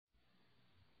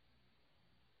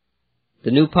The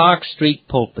New Park Street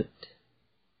Pulpit.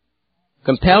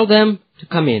 Compel them to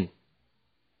come in.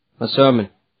 A sermon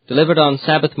delivered on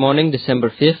Sabbath morning, December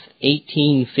 5th,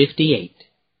 1858,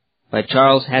 by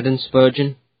Charles Haddon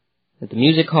Spurgeon at the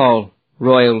Music Hall,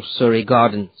 Royal Surrey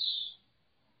Gardens.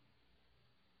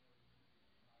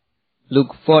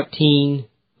 Luke 14,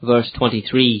 verse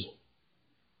 23.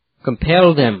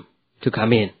 Compel them to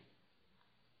come in.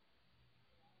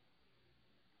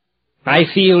 I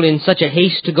feel in such a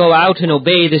haste to go out and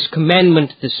obey this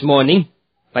commandment this morning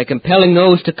by compelling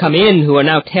those to come in who are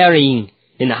now tarrying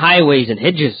in the highways and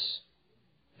hedges,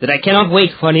 that I cannot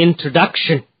wait for an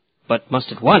introduction, but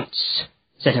must at once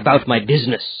set about my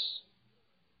business.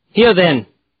 Hear then,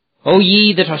 O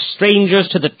ye that are strangers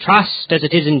to the trust as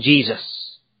it is in Jesus.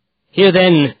 Hear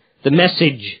then the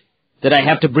message that I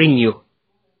have to bring you.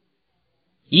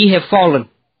 Ye have fallen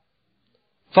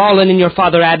in your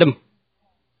father Adam.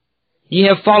 Ye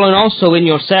have fallen also in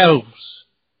yourselves,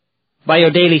 by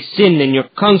your daily sin and your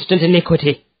constant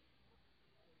iniquity.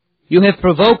 You have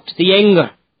provoked the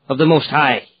anger of the Most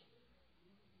High.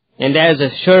 And as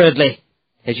assuredly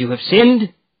as you have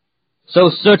sinned, so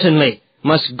certainly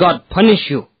must God punish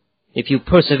you if you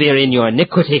persevere in your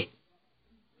iniquity.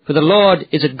 For the Lord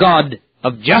is a God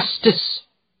of justice,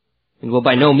 and will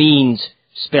by no means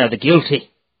spare the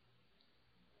guilty.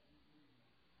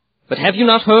 But have you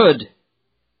not heard?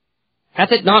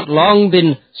 Hath it not long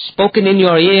been spoken in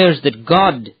your ears that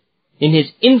God, in his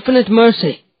infinite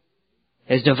mercy,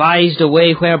 has devised a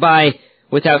way whereby,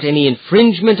 without any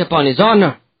infringement upon his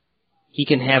honor, he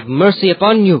can have mercy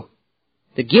upon you,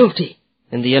 the guilty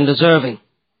and the undeserving?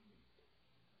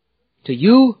 To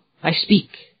you I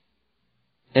speak,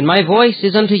 and my voice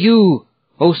is unto you,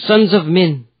 O sons of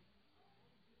men.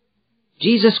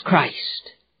 Jesus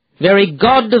Christ, very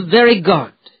God of very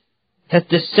God, hath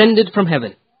descended from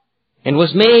heaven, and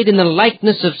was made in the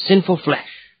likeness of sinful flesh.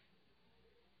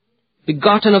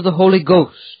 Begotten of the Holy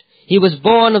Ghost, he was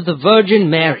born of the Virgin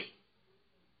Mary.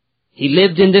 He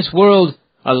lived in this world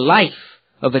a life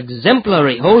of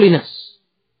exemplary holiness,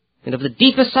 and of the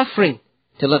deepest suffering,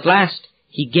 till at last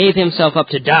he gave himself up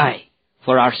to die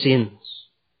for our sins.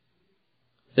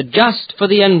 The just for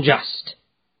the unjust,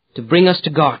 to bring us to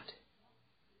God.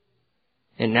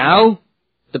 And now,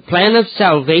 the plan of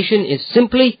salvation is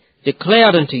simply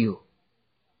declared unto you.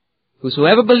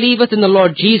 Whosoever believeth in the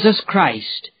Lord Jesus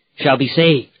Christ shall be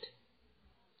saved.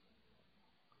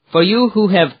 For you who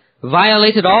have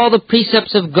violated all the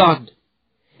precepts of God,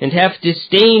 and have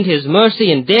disdained his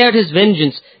mercy and dared his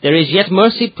vengeance, there is yet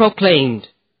mercy proclaimed.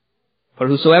 For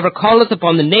whosoever calleth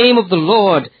upon the name of the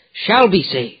Lord shall be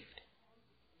saved.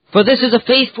 For this is a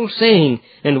faithful saying,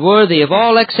 and worthy of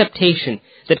all acceptation,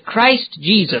 that Christ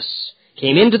Jesus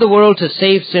came into the world to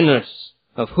save sinners,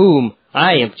 of whom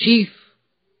I am chief.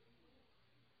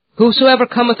 Whosoever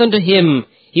cometh unto him,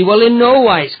 he will in no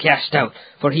wise cast out,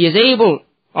 for he is able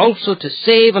also to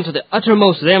save unto the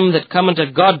uttermost them that come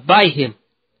unto God by him,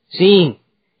 seeing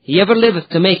he ever liveth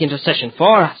to make intercession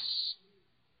for us.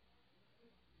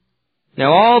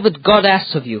 Now all that God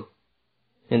asks of you,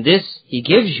 and this he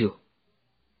gives you,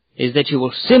 is that you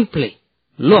will simply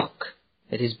look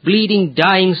at his bleeding,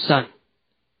 dying Son,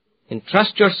 and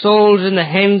trust your souls in the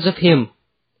hands of him,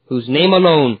 whose name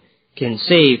alone can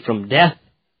save from death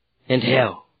and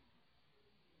hell.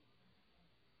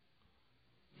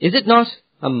 Is it not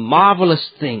a marvelous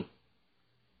thing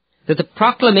that the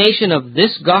proclamation of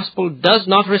this gospel does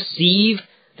not receive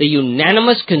the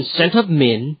unanimous consent of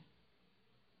men?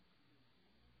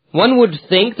 One would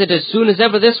think that as soon as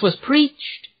ever this was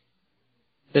preached,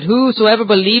 that whosoever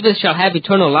believeth shall have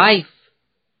eternal life,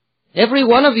 every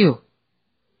one of you,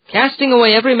 casting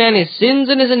away every man his sins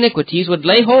and his iniquities, would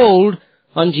lay hold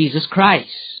on Jesus Christ,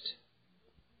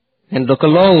 and look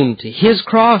alone to his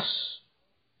cross.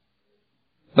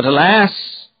 But alas,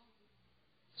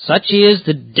 such is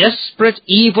the desperate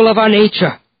evil of our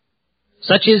nature,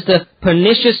 such is the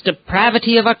pernicious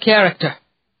depravity of our character,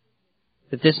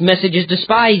 that this message is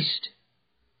despised.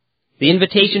 The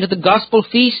invitation to the gospel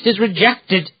feast is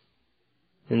rejected,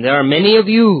 and there are many of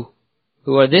you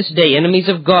who are this day enemies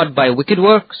of God by wicked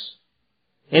works,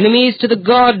 enemies to the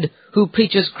God who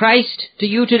preaches Christ to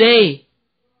you today,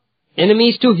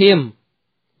 enemies to him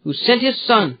who sent his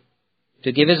Son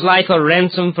to give his life a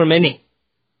ransom for many.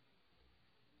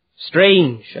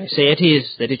 Strange, I say it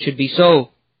is, that it should be so.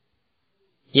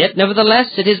 Yet nevertheless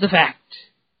it is the fact.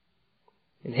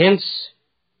 And hence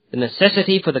the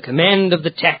necessity for the command of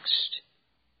the text.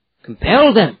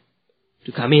 Compel them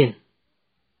to come in.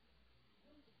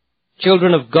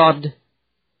 Children of God,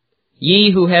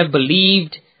 ye who have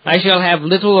believed, I shall have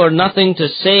little or nothing to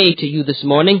say to you this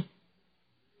morning.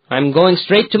 I'm going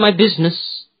straight to my business.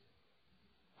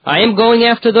 I am going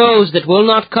after those that will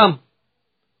not come,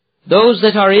 those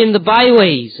that are in the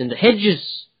byways and the hedges,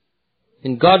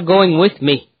 and God going with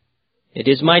me. It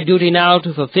is my duty now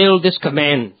to fulfill this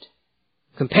command.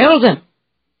 Compel them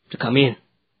to come in.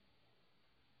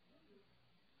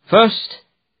 First,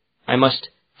 I must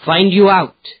find you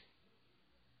out.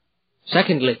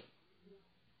 Secondly,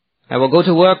 I will go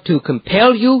to work to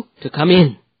compel you to come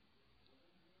in.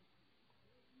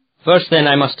 First, then,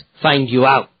 I must find you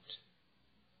out.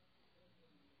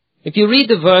 If you read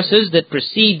the verses that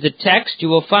precede the text, you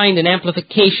will find an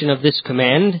amplification of this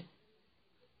command.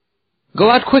 Go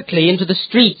out quickly into the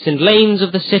streets and lanes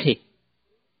of the city,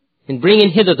 and bring in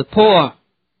hither the poor,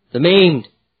 the maimed,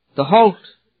 the halt,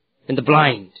 and the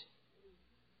blind.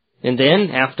 And then,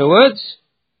 afterwards,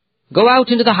 go out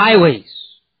into the highways,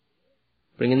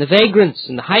 bring in the vagrants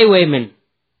and the highwaymen,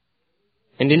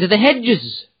 and into the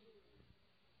hedges.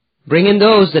 Bring in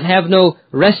those that have no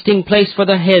resting place for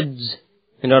their heads,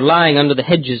 and are lying under the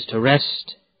hedges to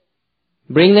rest.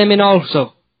 Bring them in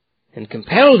also, and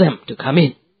compel them to come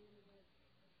in.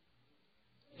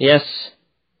 Yes,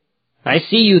 I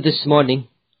see you this morning,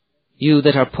 you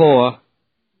that are poor.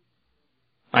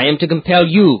 I am to compel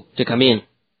you to come in.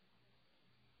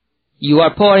 You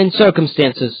are poor in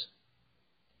circumstances,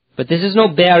 but this is no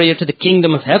barrier to the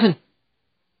kingdom of heaven.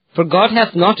 For God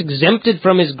hath not exempted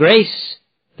from his grace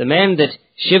the man that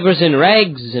shivers in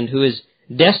rags and who is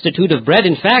destitute of bread.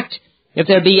 In fact, if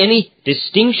there be any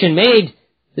distinction made,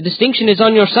 the distinction is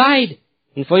on your side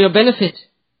and for your benefit.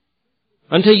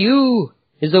 Unto you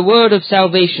is the word of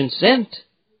salvation sent.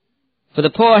 For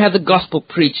the poor have the gospel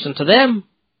preached unto them.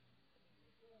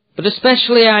 But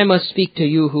especially I must speak to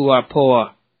you who are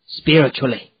poor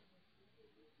spiritually.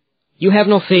 You have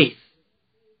no faith.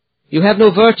 You have no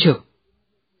virtue.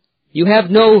 You have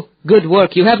no good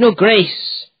work. You have no grace.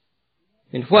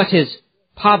 And what is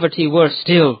poverty worse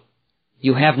still?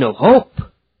 You have no hope.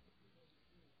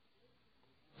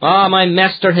 Ah, my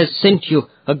Master has sent you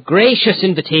a gracious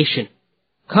invitation.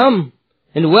 Come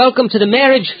and welcome to the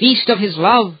marriage feast of his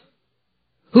love.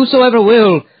 Whosoever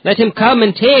will, let him come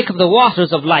and take of the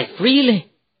waters of life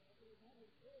freely.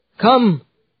 Come,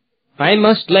 I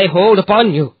must lay hold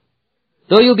upon you,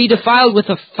 though you be defiled with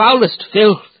the foulest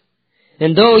filth,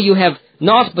 and though you have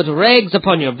naught but rags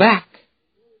upon your back,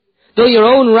 though your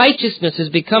own righteousness is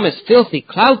become as filthy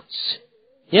clouts,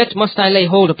 yet must I lay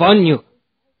hold upon you,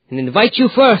 and invite you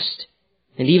first,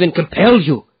 and even compel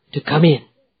you to come in.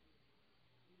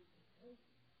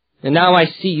 And now I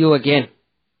see you again.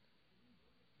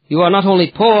 You are not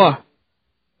only poor,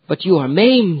 but you are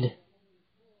maimed.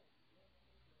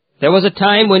 There was a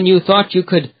time when you thought you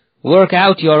could work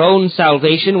out your own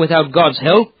salvation without God's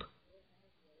help,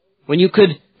 when you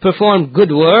could perform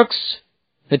good works,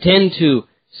 attend to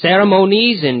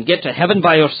ceremonies, and get to heaven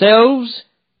by yourselves.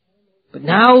 But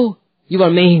now you are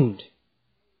maimed.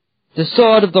 The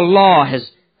sword of the law has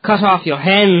cut off your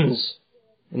hands,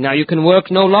 and now you can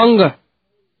work no longer.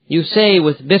 You say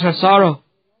with bitter sorrow,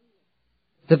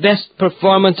 the best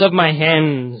performance of my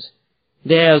hands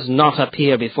dares not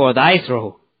appear before thy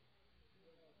throne.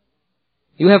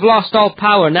 You have lost all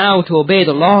power now to obey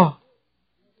the law.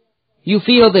 You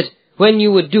feel that when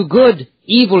you would do good,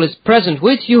 evil is present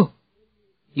with you.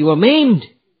 You are maimed.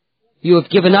 You have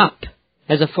given up,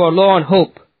 as a forlorn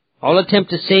hope, all attempt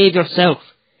to save yourself,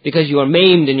 because you are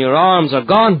maimed and your arms are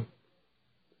gone.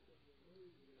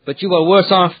 But you are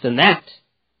worse off than that.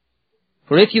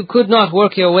 For if you could not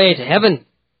work your way to heaven,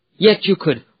 yet you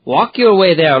could walk your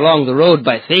way there along the road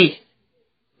by faith.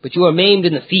 But you are maimed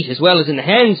in the feet as well as in the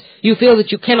hands. You feel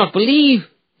that you cannot believe,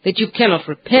 that you cannot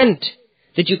repent,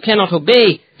 that you cannot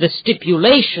obey the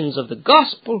stipulations of the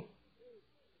gospel.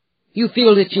 You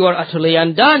feel that you are utterly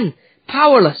undone,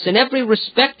 powerless in every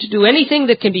respect to do anything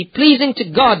that can be pleasing to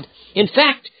God. In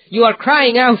fact, you are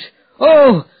crying out,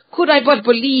 "Oh, could I but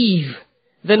believe,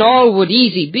 then all would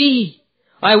easy be.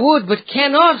 I would, but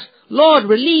cannot. Lord,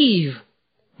 relieve.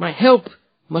 My help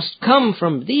must come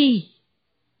from thee."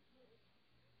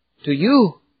 To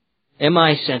you am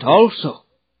I sent also.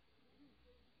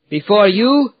 Before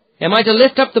you am I to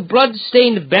lift up the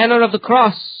blood-stained banner of the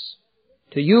cross.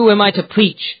 To you am I to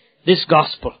preach this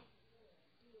gospel.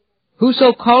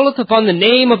 Whoso calleth upon the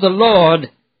name of the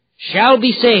Lord shall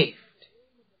be saved.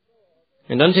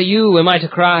 And unto you am I to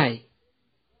cry,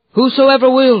 whosoever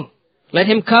will, let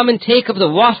him come and take of the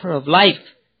water of life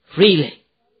freely.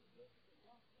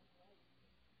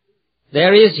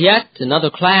 There is yet another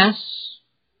class.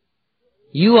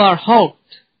 You are halt.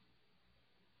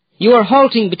 You are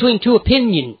halting between two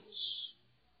opinions.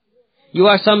 You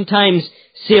are sometimes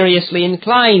seriously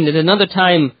inclined, at another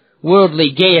time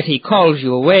worldly gaiety calls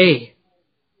you away.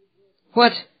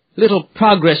 What little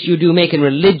progress you do make in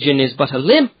religion is but a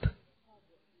limp.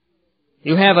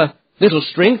 You have a little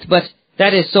strength, but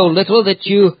that is so little that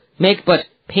you make but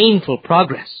painful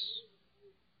progress.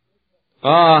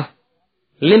 Ah,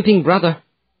 limping brother,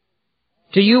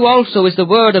 to you also is the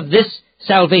word of this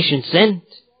salvation sent.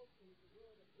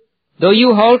 Though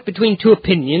you halt between two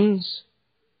opinions,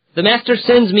 the Master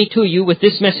sends me to you with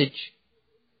this message.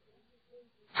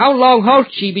 How long halt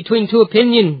ye between two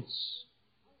opinions?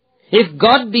 If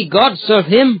God be God, serve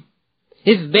him.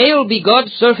 If Baal be God,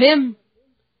 serve him.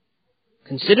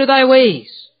 Consider thy ways.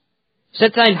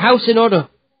 Set thine house in order,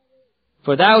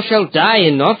 for thou shalt die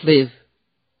and not live.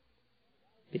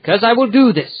 Because I will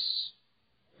do this,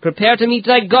 prepare to meet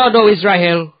thy God, O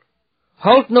Israel.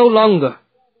 Halt no longer,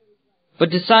 but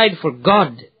decide for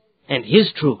God and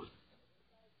his truth.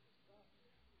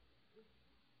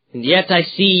 And yet I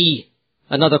see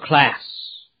another class,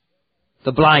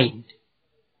 the blind.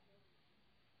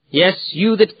 Yes,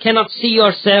 you that cannot see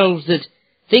yourselves, that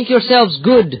think yourselves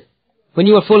good when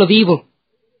you are full of evil,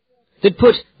 that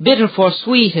put bitter for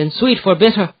sweet and sweet for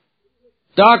bitter,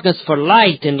 darkness for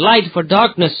light and light for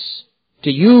darkness, to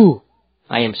you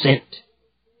I am sent.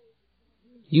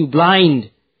 You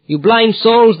blind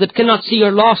souls that cannot see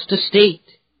your lost estate,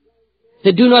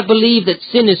 that do not believe that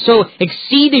sin is so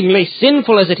exceedingly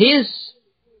sinful as it is,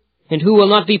 and who will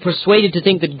not be persuaded to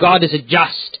think that God is a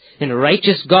just and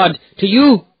righteous God, to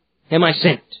you am I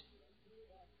sent.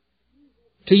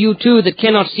 To you too that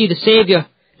cannot see the Saviour,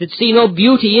 that see no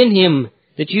beauty in him,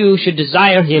 that you should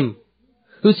desire him,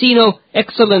 who see no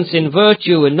excellence in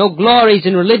virtue and no glories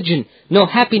in religion, no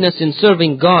happiness in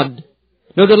serving God,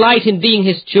 no delight in being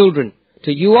his children,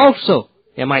 to you also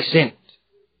am I sent.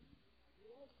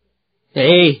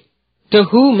 Hey, to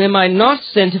whom am I not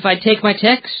sent if I take my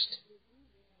text?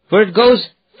 For it goes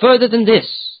further than this.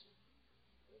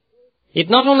 It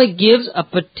not only gives a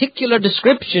particular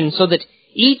description so that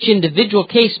each individual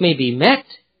case may be met,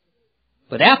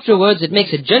 but afterwards it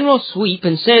makes a general sweep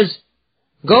and says,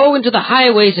 go into the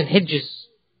highways and hedges.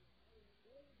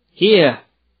 Here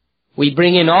we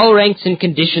bring in all ranks and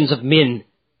conditions of men.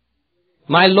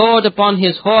 My Lord upon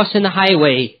his horse in the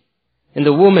highway, and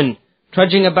the woman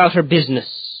trudging about her business.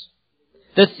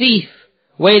 The thief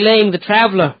waylaying the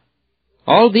traveller.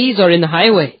 All these are in the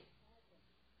highway,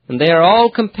 and they are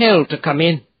all compelled to come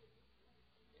in.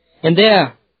 And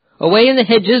there, away in the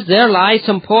hedges, there lie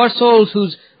some poor souls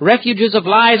whose refuges of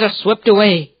lies are swept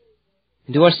away,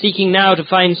 and who are seeking now to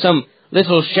find some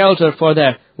little shelter for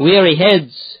their weary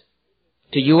heads.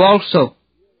 To you also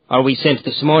are we sent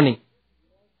this morning.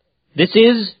 This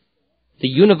is the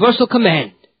universal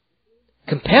command.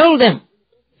 Compel them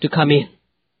to come in.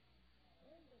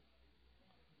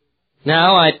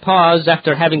 Now I pause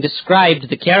after having described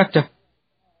the character.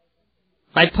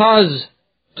 I pause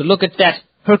to look at that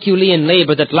Herculean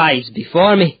labor that lies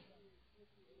before me.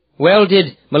 Well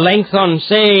did Melanchthon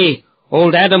say,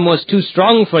 old Adam was too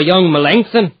strong for young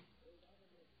Melanchthon.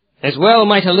 As well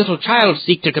might a little child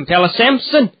seek to compel a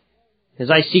Samson, as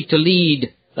I seek to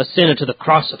lead a sinner to the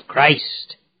cross of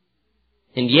Christ.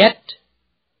 And yet,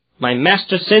 my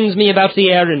Master sends me about the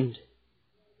errand.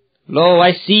 Lo,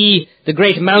 I see the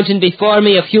great mountain before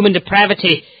me of human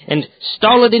depravity and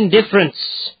stolid indifference.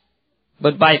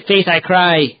 But by faith I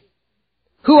cry,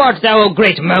 who art thou, O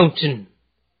great mountain?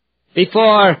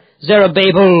 Before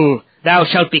Zerubbabel thou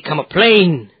shalt become a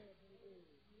plain.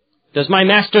 Does my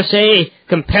Master say,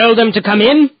 compel them to come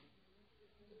in?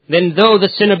 Then though the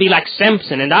sinner be like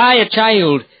Samson, and I a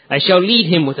child, I shall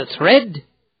lead him with a thread.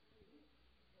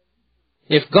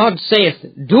 If God saith,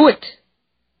 do it,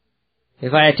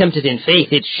 if I attempt it in faith,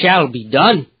 it shall be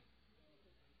done.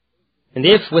 And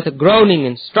if with a groaning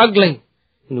and struggling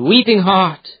and weeping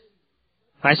heart,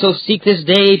 I so seek this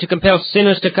day to compel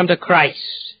sinners to come to Christ,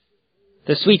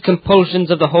 the sweet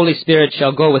compulsions of the Holy Spirit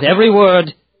shall go with every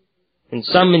word, and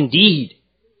some indeed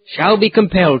shall be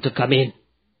compelled to come in.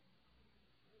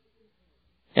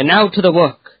 And now to the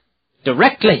work,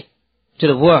 directly to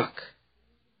the work.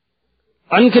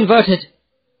 Unconverted,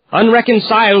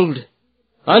 unreconciled,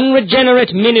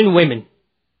 unregenerate men and women,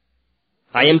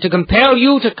 I am to compel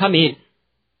you to come in.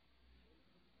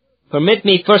 Permit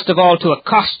me first of all to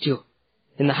accost you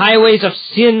in the highways of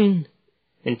sin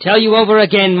and tell you over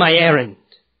again my errand.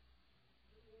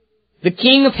 The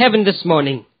King of Heaven this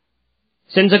morning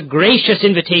sends a gracious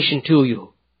invitation to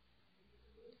you.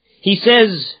 He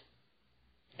says,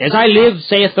 as I live,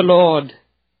 saith the Lord,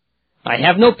 I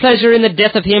have no pleasure in the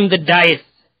death of him that dieth,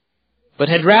 but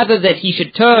had rather that he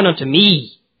should turn unto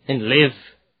me and live.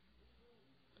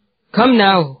 Come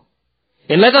now,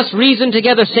 and let us reason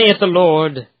together, saith the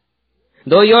Lord.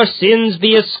 Though your sins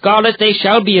be as scarlet, they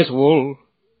shall be as wool.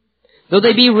 Though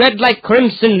they be red like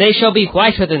crimson, they shall be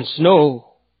whiter than snow.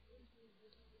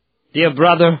 Dear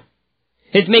brother,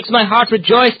 it makes my heart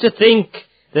rejoice to think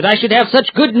that I should have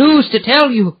such good news to tell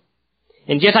you.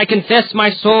 And yet I confess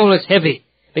my soul is heavy,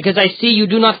 because I see you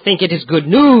do not think it is good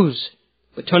news,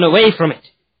 but turn away from it,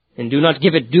 and do not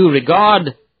give it due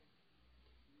regard.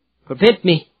 Permit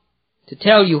me to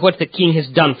tell you what the King has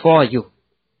done for you.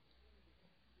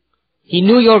 He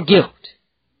knew your guilt.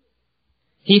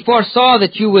 He foresaw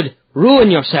that you would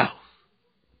ruin yourself.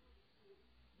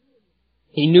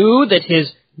 He knew that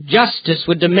his justice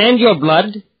would demand your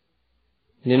blood,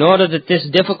 and in order that this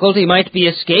difficulty might be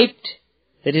escaped,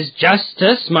 that his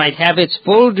justice might have its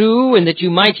full due, and that you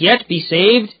might yet be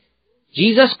saved,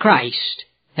 Jesus Christ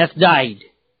hath died.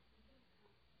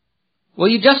 Will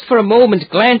you just for a moment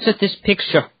glance at this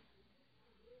picture?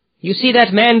 You see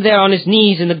that man there on his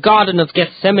knees in the Garden of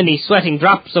Gethsemane, sweating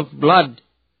drops of blood.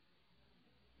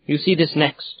 You see this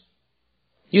next.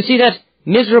 You see that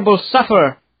miserable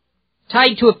sufferer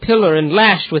tied to a pillar and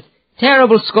lashed with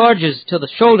terrible scourges till the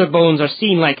shoulder bones are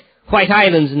seen like white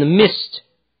islands in the mist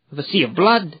of a sea of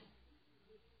blood.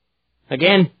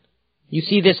 Again, you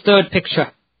see this third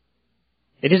picture.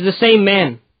 It is the same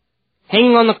man,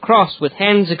 hanging on the cross with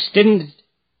hands extended,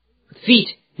 with feet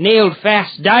nailed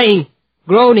fast, dying,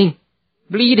 groaning,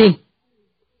 bleeding.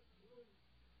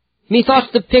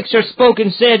 Methought the picture spoke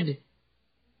and said,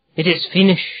 "It is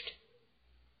finished."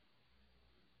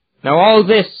 Now all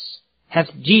this hath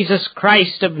Jesus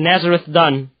Christ of Nazareth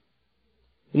done,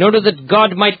 in order that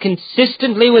God might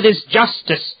consistently with his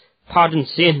justice pardon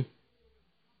sin.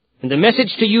 And the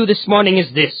message to you this morning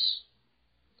is this: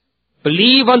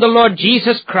 believe on the Lord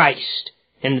Jesus Christ,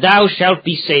 and thou shalt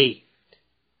be saved.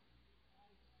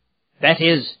 That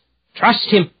is, trust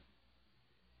him.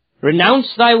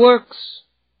 Renounce thy works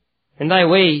and thy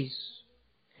ways,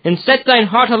 and set thine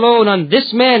heart alone on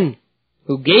this man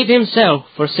who gave himself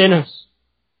for sinners.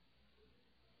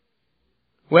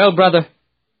 Well, brother,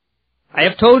 I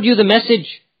have told you the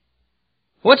message.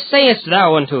 What sayest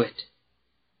thou unto it?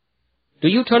 Do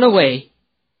you turn away?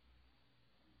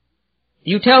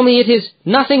 You tell me it is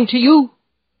nothing to you.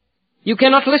 You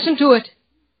cannot listen to it,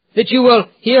 that you will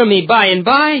hear me by and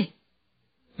by.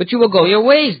 But you will go your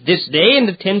ways this day and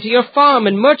attend to your farm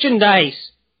and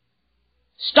merchandise.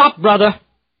 Stop, brother.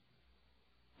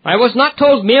 I was not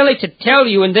told merely to tell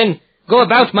you and then go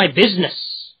about my business.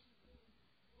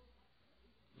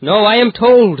 No, I am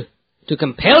told to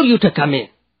compel you to come in.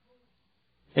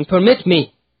 And permit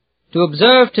me to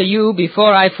observe to you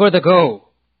before I further go,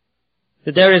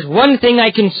 that there is one thing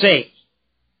I can say,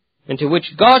 and to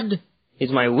which God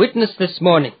is my witness this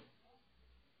morning,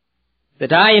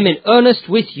 that I am in earnest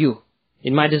with you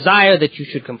in my desire that you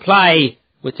should comply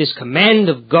with this command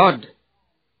of God.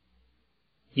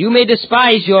 You may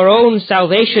despise your own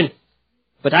salvation,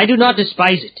 but I do not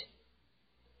despise it.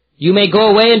 You may go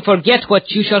away and forget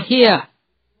what you shall hear,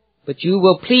 but you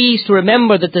will please to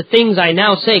remember that the things I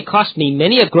now say cost me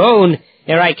many a groan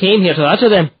ere I came here to utter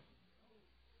them.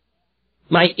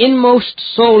 My inmost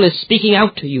soul is speaking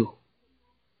out to you.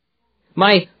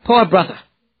 My poor brother,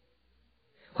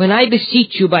 when I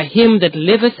beseech you by him that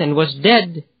liveth and was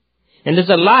dead, and is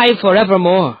alive for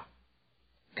evermore,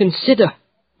 consider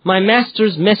my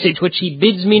Master's message which he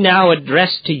bids me now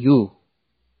address to you.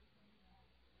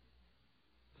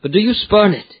 But do you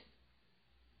spurn it?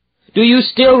 Do you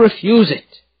still refuse it?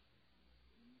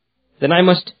 Then I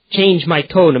must change my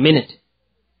tone a minute.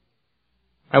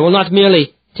 I will not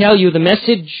merely tell you the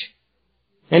message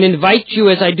and invite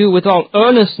you as I do with all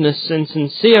earnestness and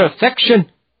sincere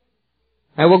affection.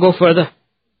 I will go further.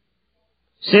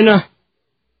 Sinner,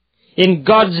 in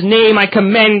God's name I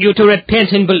command you to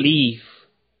repent and believe.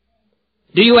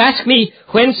 Do you ask me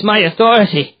whence my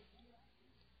authority?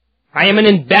 I am an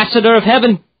ambassador of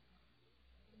heaven.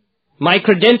 My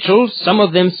credentials, some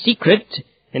of them secret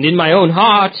and in my own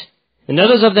heart, and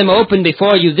others of them open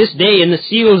before you this day in the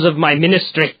seals of my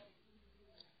ministry.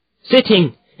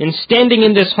 Sitting and standing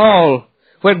in this hall,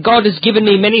 where God has given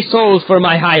me many souls for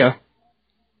my hire.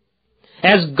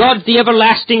 As God the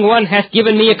everlasting one hath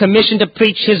given me a commission to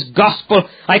preach his gospel,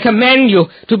 I command you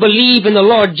to believe in the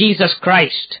Lord Jesus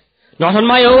Christ, not on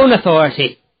my own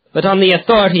authority, but on the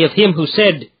authority of him who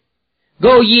said,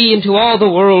 "Go ye into all the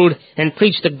world and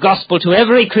preach the gospel to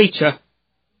every creature,"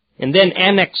 and then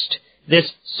annexed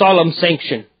this solemn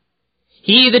sanction: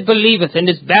 "He that believeth and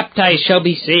is baptized shall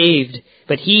be saved,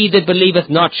 but he that believeth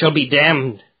not shall be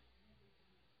damned."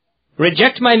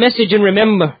 Reject my message and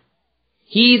remember,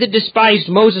 he that despised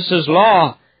Moses'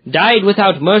 law died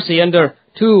without mercy under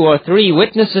 2 or 3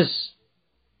 witnesses.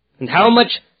 And how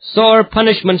much Sore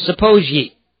punishment suppose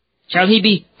ye? Shall he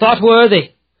be thought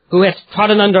worthy, who hath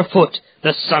trodden under foot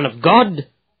the Son of God?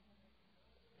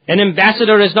 An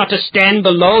ambassador is not to stand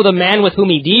below the man with whom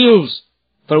he deals,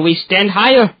 for we stand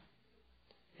higher.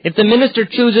 If the minister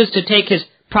chooses to take his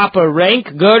proper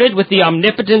rank, girded with the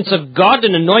omnipotence of God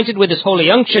and anointed with his holy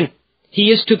unction,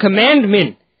 he is to command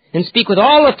men and speak with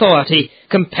all authority,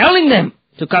 compelling them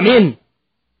to come in.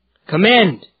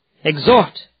 Command,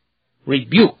 exhort,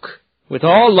 rebuke with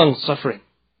all long-suffering.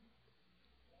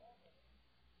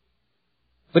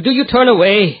 But do you turn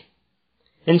away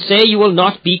and say you will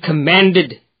not be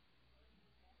commanded?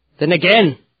 Then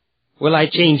again will I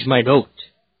change my note.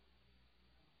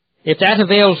 If that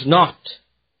avails not,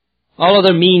 all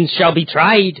other means shall be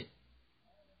tried.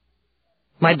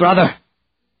 My brother,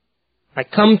 I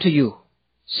come to you,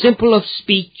 simple of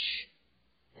speech,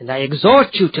 and I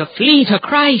exhort you to flee to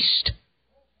Christ.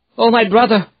 O my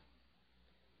brother,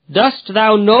 dost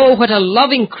thou know what a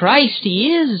loving Christ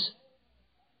he is?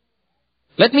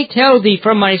 Let me tell thee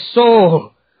from my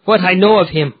soul what I know of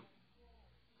him.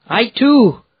 I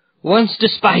too once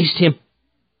despised him.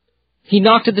 He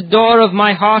knocked at the door of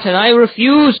my heart, and I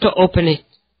refused to open it.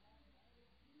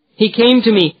 He came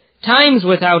to me times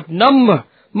without number,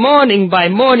 morning by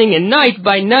morning and night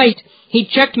by night. He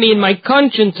checked me in my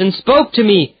conscience and spoke to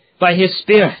me by his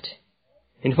Spirit.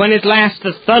 And when at last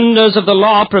the thunders of the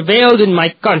law prevailed in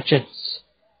my conscience,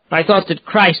 I thought that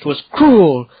Christ was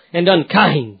cruel and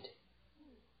unkind.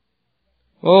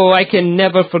 Oh, I can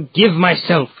never forgive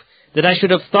myself that I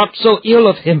should have thought so ill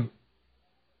of him.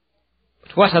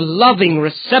 But what a loving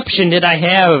reception did I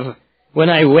have when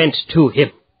I went to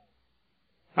him.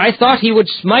 I thought he would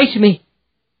smite me,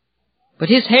 but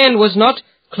his hand was not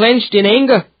clenched in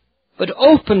anger, but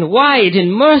opened wide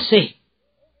in mercy.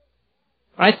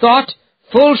 I thought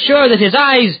full sure that his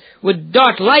eyes would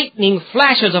dart lightning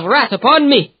flashes of wrath upon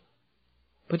me,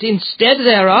 but instead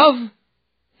thereof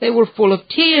they were full of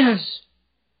tears.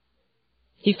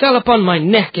 He fell upon my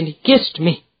neck and he kissed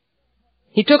me.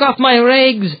 He took off my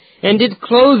rags and did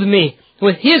clothe me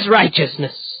with his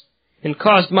righteousness, and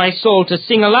caused my soul to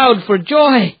sing aloud for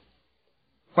joy.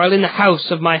 While in the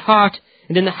house of my heart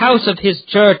and in the house of his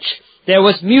church there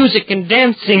was music and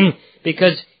dancing,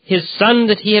 because his son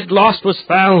that he had lost was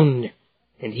found,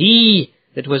 and he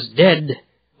that was dead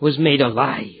was made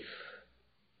alive.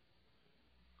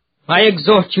 I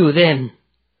exhort you then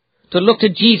to look to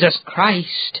Jesus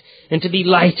Christ and to be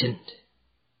lightened.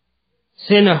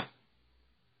 Sinner,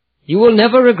 you will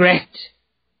never regret.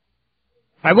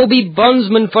 I will be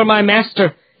bondsman for my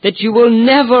master, that you will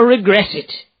never regret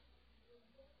it.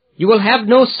 You will have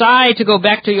no sigh to go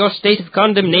back to your state of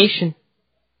condemnation.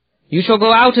 You shall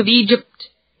go out of Egypt,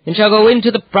 and shall go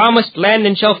into the promised land,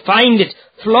 and shall find it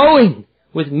flowing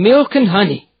with milk and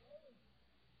honey.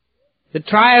 The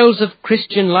trials of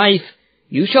Christian life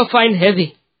you shall find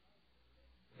heavy,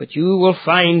 but you will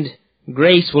find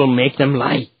grace will make them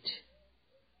light.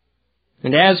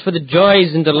 And as for the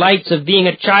joys and delights of being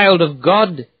a child of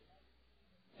God,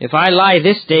 if I lie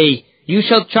this day, you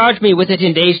shall charge me with it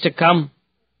in days to come.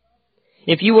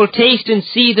 If you will taste and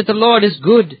see that the Lord is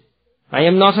good, I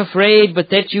am not afraid,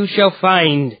 but that you shall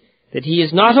find that he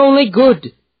is not only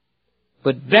good,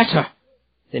 but better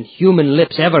than human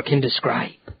lips ever can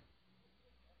describe.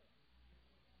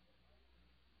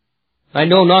 I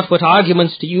know not what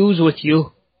arguments to use with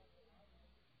you.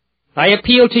 I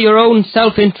appeal to your own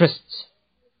self-interests.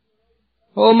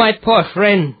 Oh, my poor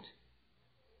friend,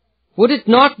 would it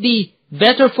not be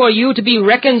better for you to be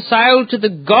reconciled to the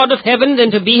God of heaven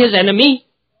than to be his enemy?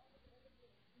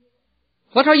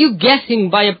 What are you getting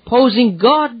by opposing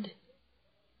God?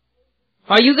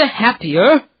 Are you the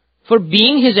happier for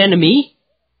being his enemy?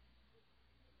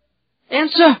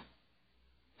 Answer,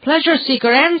 pleasure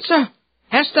seeker, answer.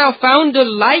 Hast thou found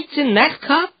delight in that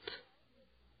cup?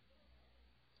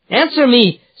 Answer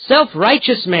me,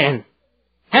 self-righteous man.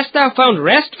 Hast thou found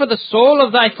rest for the sole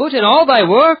of thy foot in all thy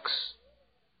works?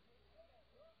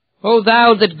 O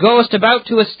thou that goest about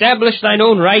to establish thine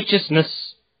own righteousness,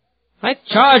 I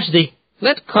charge thee,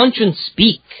 let conscience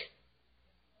speak.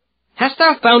 Hast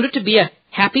thou found it to be a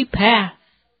happy path?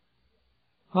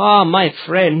 Ah, my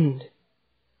friend,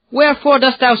 wherefore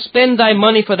dost thou spend thy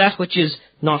money for that which is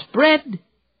not bread,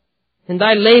 and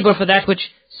thy labor for that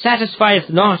which satisfieth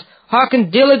not? Hearken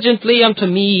diligently unto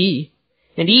me,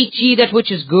 and eat ye that which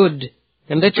is good,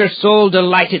 and let your soul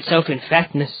delight itself in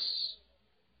fatness.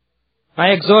 I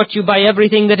exhort you by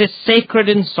everything that is sacred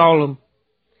and solemn,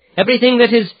 everything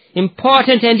that is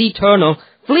important and eternal,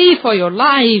 flee for your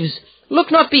lives.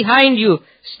 Look not behind you.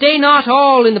 Stay not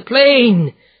all in the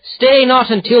plain. Stay not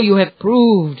until you have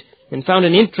proved and found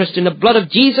an interest in the blood of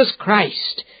Jesus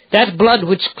Christ, that blood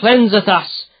which cleanseth us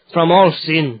from all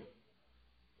sin.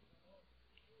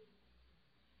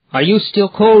 Are you still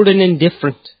cold and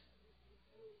indifferent?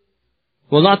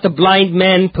 Will not the blind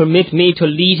man permit me to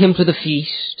lead him to the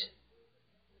feast?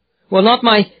 Will not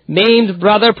my maimed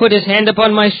brother put his hand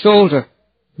upon my shoulder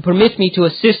and permit me to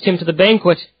assist him to the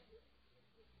banquet?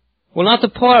 Will not the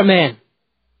poor man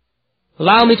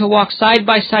allow me to walk side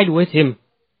by side with him?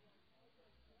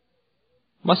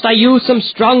 Must I use some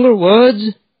stronger words?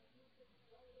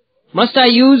 Must I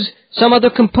use some other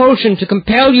compulsion to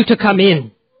compel you to come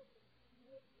in?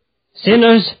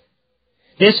 Sinners,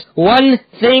 this one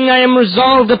thing I am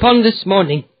resolved upon this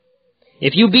morning.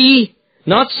 If you be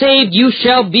not saved, you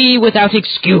shall be without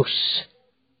excuse.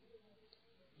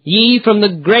 Ye from the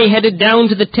grey-headed down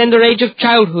to the tender age of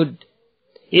childhood,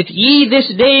 if ye this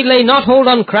day lay not hold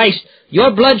on Christ,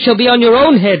 your blood shall be on your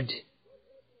own head.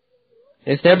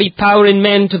 If there be power in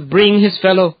man to bring his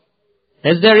fellow,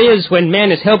 as there is when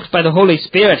man is helped by the Holy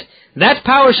Spirit, that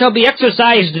power shall be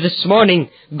exercised this morning,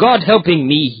 God helping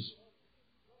me.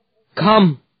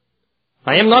 Come,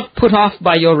 I am not put off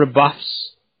by your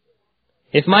rebuffs.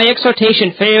 If my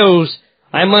exhortation fails,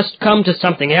 I must come to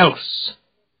something else.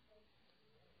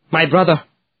 My brother,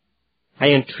 I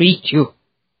entreat you,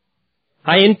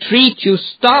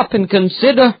 stop and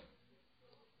consider.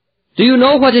 Do you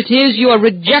know what it is you are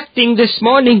rejecting this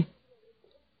morning?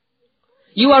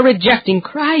 You are rejecting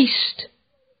Christ,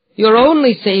 your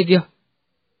only Saviour.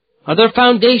 Other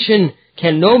foundation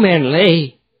can no man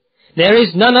lay. There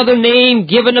is none other name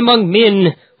given among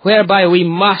men whereby we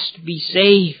must be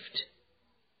saved.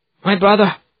 My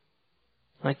brother,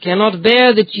 I cannot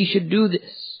bear that ye should do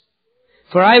this,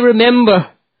 for I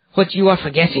remember what you are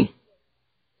forgetting.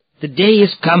 The day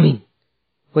is coming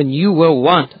when you will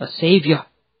want a Saviour.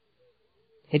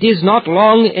 It is not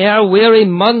long ere weary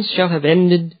months shall have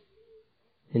ended,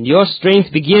 and your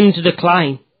strength begin to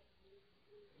decline.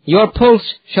 Your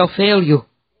pulse shall fail you,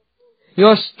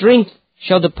 your strength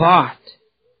shall depart,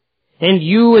 and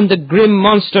you and the grim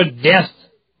monster death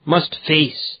must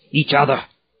face each other.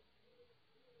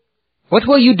 What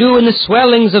will you do in the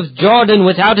swellings of Jordan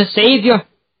without a Saviour?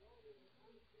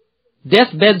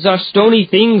 Deathbeds are stony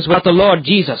things without the Lord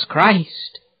Jesus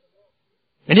Christ.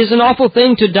 It is an awful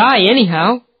thing to die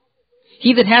anyhow.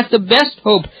 He that hath the best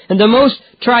hope and the most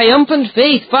triumphant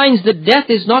faith finds that death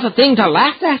is not a thing to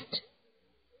laugh at.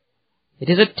 It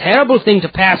is a terrible thing to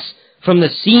pass from the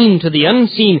seen to the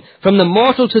unseen, from the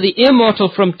mortal to the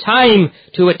immortal, from time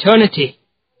to eternity.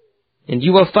 And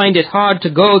you will find it hard to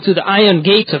go through the iron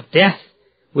gates of death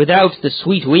without the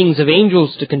sweet wings of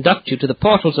angels to conduct you to the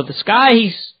portals of the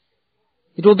skies.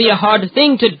 It will be a hard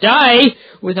thing to die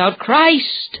without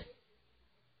Christ.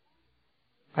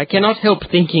 I cannot help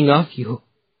thinking of you.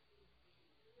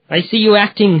 I see you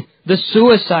acting the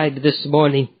suicide this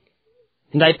morning,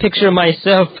 and I picture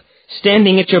myself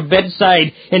standing at your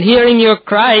bedside and hearing your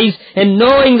cries and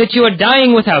knowing that you are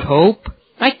dying without hope.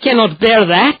 I cannot bear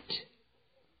that.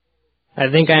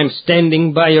 I think I am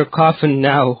standing by your coffin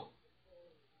now,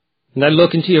 and I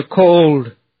look into your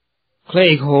cold,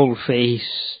 plague-hole face,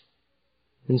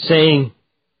 and saying,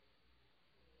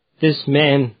 this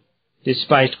man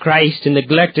despised Christ and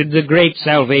neglected the great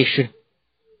salvation.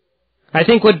 I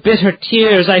think what bitter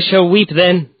tears I shall weep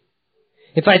then,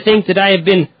 if I think that I have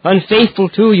been unfaithful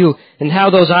to you, and how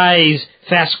those eyes,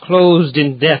 fast closed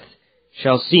in death,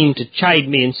 shall seem to chide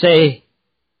me and say,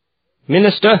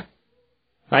 Minister,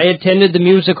 I attended the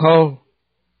music hall,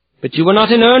 but you were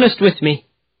not in earnest with me.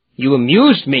 You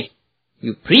amused me.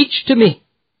 You preached to me,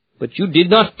 but you did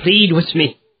not plead with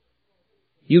me.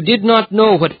 You did not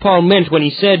know what Paul meant when he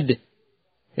said,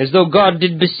 as though God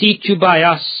did beseech you by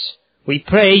us, we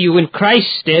pray you in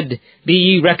Christ's stead, be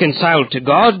ye reconciled to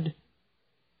God.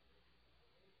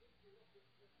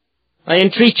 I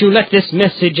entreat you, let this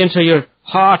message enter your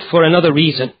heart for another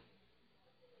reason.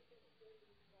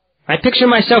 I picture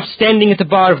myself standing at the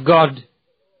bar of God.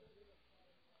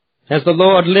 As the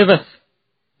Lord liveth,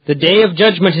 the day of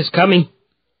judgment is coming.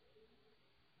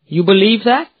 You believe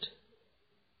that?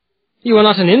 You are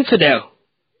not an infidel.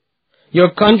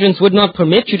 Your conscience would not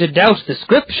permit you to doubt the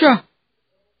Scripture.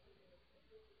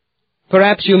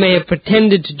 Perhaps you may have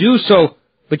pretended to do so,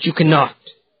 but you cannot.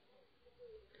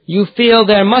 You feel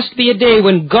there must be a day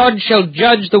when God shall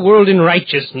judge the world in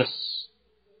righteousness.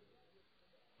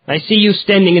 I see you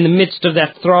standing in the midst of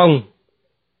that throng,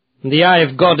 and the eye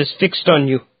of God is fixed on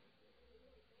you.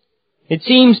 It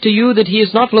seems to you that He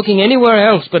is not looking anywhere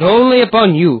else but only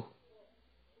upon you.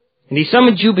 And He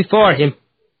summons you before Him,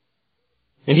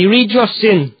 and He reads your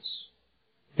sins,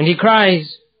 and He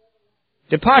cries,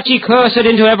 Depart ye cursed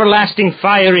into everlasting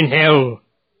fire in hell.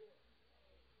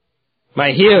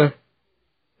 My hearer,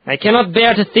 I cannot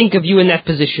bear to think of you in that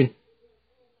position.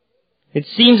 It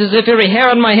seems as if every hair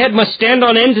on my head must stand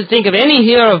on end to think of any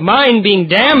hearer of mine being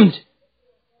damned.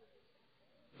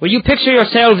 Will you picture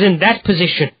yourselves in that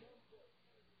position?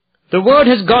 The word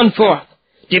has gone forth.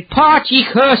 Depart, ye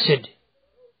cursed.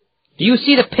 Do you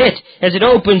see the pit as it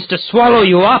opens to swallow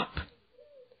you up?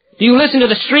 Do you listen to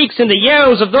the shrieks and the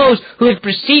yells of those who have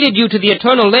preceded you to the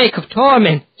eternal lake of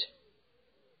torment?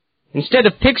 Instead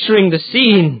of picturing the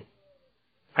scene,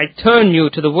 I turn you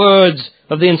to the words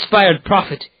of the inspired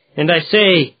prophet, and I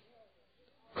say,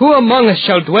 who among us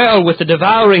shall dwell with the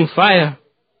devouring fire?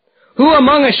 Who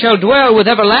among us shall dwell with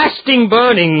everlasting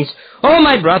burnings? Oh,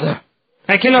 my brother,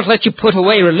 I cannot let you put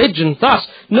away religion thus.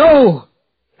 No,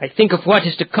 I think of what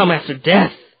is to come after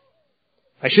death.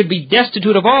 I should be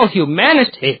destitute of all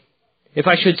humanity if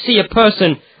I should see a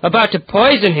person about to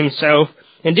poison himself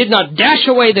and did not dash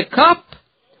away the cup,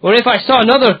 or if I saw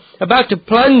another about to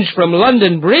plunge from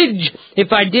London Bridge,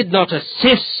 if I did not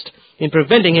assist in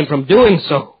preventing him from doing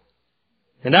so.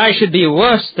 And I should be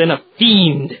worse than a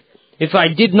fiend if I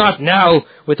did not now,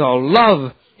 with all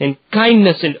love and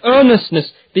kindness and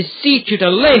earnestness, beseech you to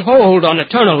lay hold on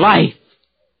eternal life.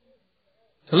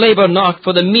 To labor not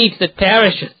for the meat that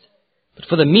perisheth, but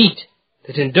for the meat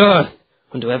that endureth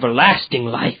unto everlasting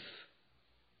life.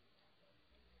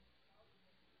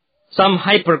 Some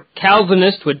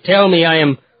hyper-Calvinist would tell me I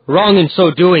am wrong in so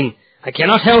doing. I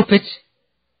cannot help it.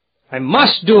 I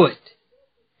must do it.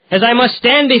 As I must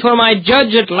stand before my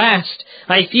judge at last,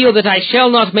 I feel that I shall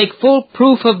not make full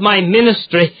proof of my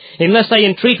ministry unless I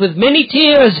entreat with many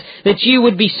tears that ye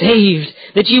would be saved,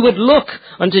 that ye would look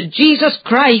unto Jesus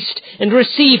Christ and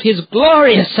receive his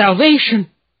glorious salvation.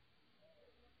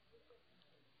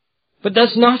 But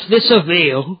does not this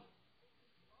avail?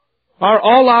 Are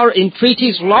all our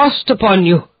entreaties lost upon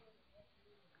you?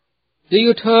 Do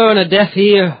you turn a deaf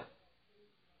ear?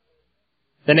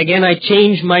 Then again I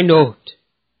change my note.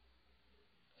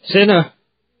 Sinner,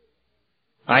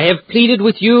 I have pleaded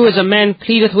with you as a man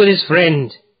pleadeth with his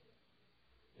friend.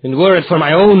 And were it for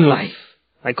my own life,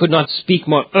 I could not speak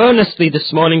more earnestly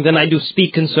this morning than I do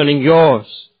speak concerning yours.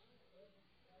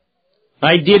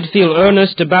 I did feel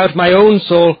earnest about my own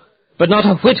soul, but not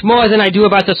a whit more than I do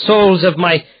about the souls of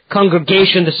my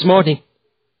congregation this morning.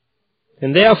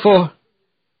 And therefore,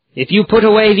 if you put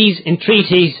away these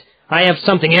entreaties, I have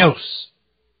something else.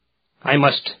 I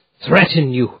must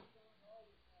threaten you.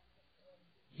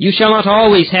 You shall not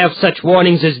always have such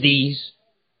warnings as these.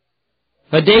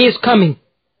 A day is coming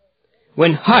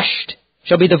when hushed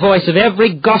shall be the voice of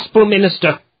every gospel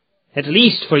minister, at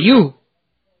least for you,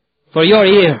 for your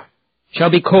ear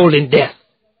shall be cold in death.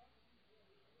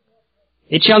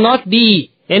 It shall not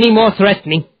be any more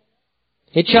threatening.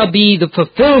 It shall be the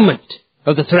fulfillment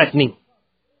of the threatening.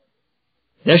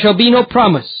 There shall be no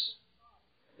promise,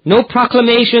 no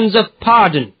proclamations of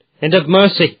pardon and of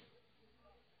mercy,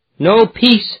 no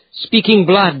peace-speaking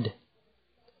blood.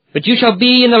 But you shall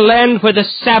be in a land where the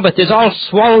Sabbath is all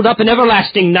swallowed up in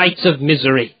everlasting nights of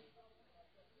misery,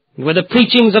 and where the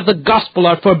preachings of the gospel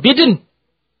are forbidden,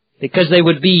 because they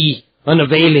would be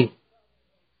unavailing.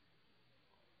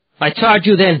 I charge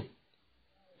you then,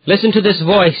 listen to this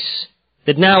voice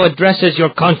that now addresses your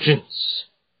conscience.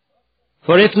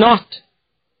 For if not,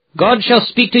 God shall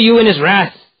speak to you in his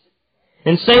wrath,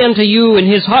 and say unto you in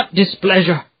his hot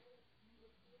displeasure,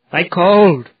 I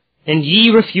called, and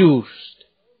ye refused.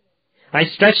 I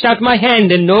stretched out my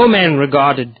hand, and no man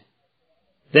regarded.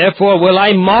 Therefore will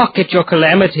I mock at your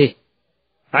calamity.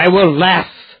 I will laugh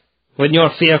when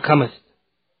your fear cometh.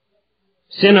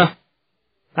 Sinner,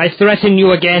 I threaten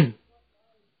you again.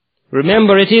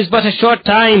 Remember, it is but a short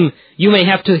time you may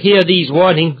have to hear these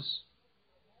warnings.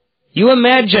 You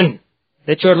imagine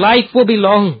that your life will be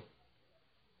long.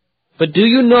 But do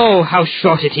you know how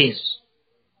short it is?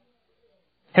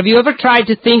 Have you ever tried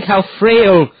to think how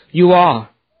frail you are?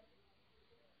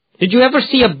 Did you ever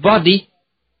see a body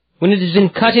when it has been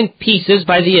cut in pieces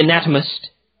by the anatomist?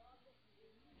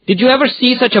 Did you ever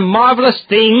see such a marvelous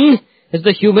thing as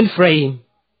the human frame?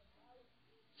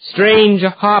 Strange,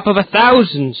 a harp of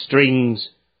 1,000 strings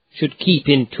should keep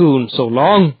in tune so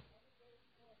long.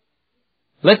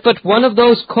 Let but one of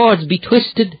those cords be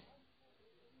twisted.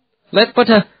 Let but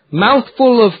a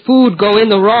mouthful of food go in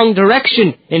the wrong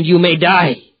direction, and you may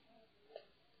die.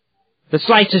 The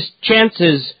slightest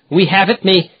chances we have it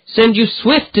may send you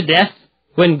swift to death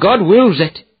when God wills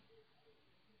it.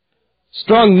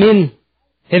 Strong men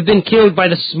have been killed by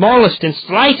the smallest and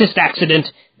slightest accident,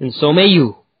 and so may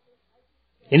you.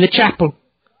 In the chapel,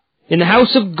 in the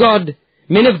house of God,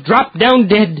 men have dropped down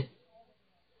dead.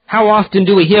 How often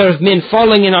do we hear of men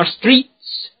falling in our streets,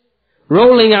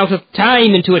 rolling out of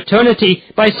time into eternity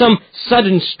by some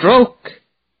sudden stroke?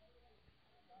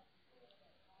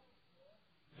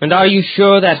 And are you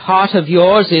sure that heart of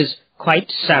yours is quite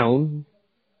sound?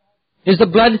 Is the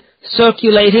blood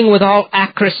circulating with all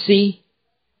accuracy?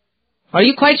 Are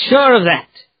you quite sure of that?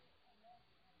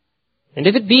 And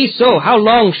if it be so, how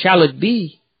long shall it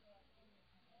be?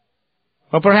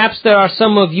 Or perhaps there are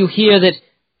some of you here that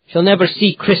shall never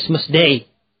see Christmas Day.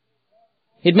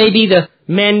 It may be the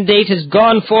mandate is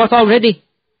gone forth already.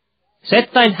 Set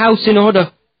thine house in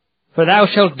order, for thou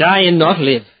shalt die and not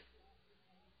live.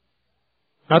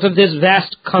 Out of this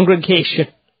vast congregation,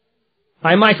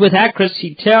 I might with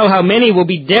accuracy tell how many will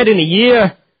be dead in a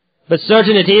year, but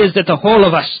certain it is that the whole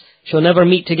of us shall never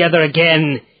meet together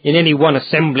again in any one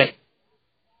assembly.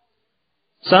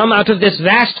 Some out of this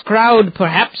vast crowd,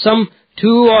 perhaps some 2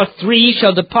 or 3,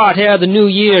 shall depart ere the new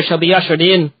year shall be ushered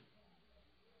in.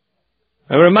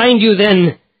 I remind you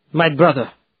then, my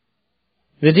brother,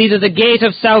 that either the gate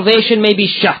of salvation may be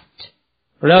shut,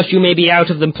 or else you may be out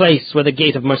of the place where the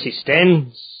gate of mercy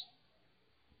stands.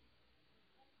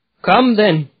 Come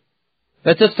then,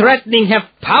 let the threatening have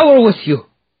power with you.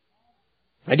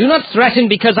 I do not threaten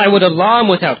because I would alarm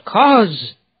without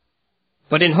cause,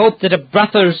 but in hope that a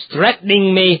brother's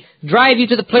threatening may drive you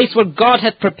to the place where God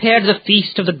hath prepared the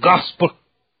feast of the gospel.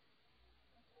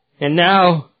 And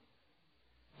now,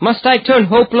 must I turn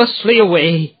hopelessly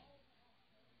away?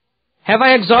 Have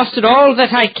I exhausted all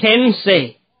that I can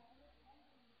say?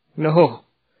 No,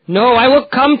 I will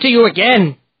come to you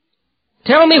again.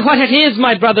 Tell me what it is,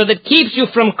 my brother, that keeps you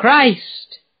from Christ.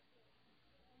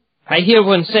 I hear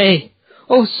one say,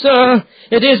 "Oh, sir,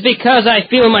 it is because I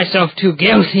feel myself too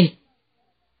guilty."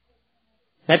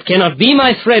 That cannot be,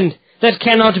 my friend, that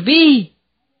cannot be.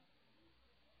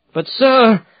 But,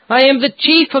 sir, I am the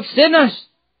chief of sinners.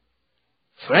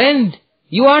 Friend,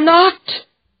 you are not.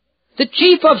 The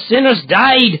chief of sinners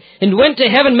died and went to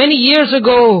heaven many years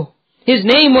ago. His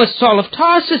name was Saul of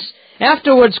Tarsus,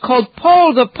 afterwards called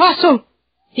Paul the Apostle.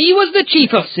 He was the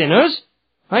chief of sinners.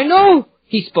 I know,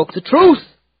 he spoke the truth.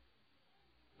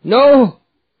 No,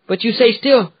 but you say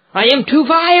still, I am too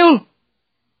vile.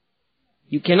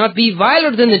 You cannot be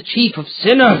viler than the chief of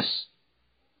sinners.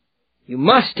 You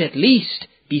must at least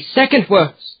be second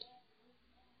worst.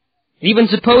 Even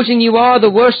supposing you are the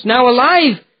worst now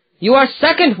alive, you are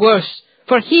second worst,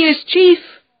 for he is chief.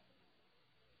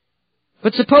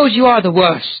 But suppose you are the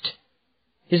worst.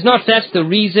 Is not that the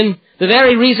reason, the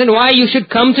very reason why you should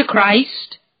come to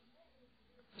Christ?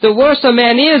 The worse a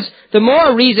man is, the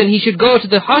more reason he should go to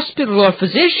the hospital or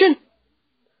physician.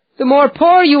 The more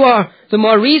poor you are, the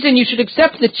more reason you should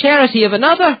accept the charity of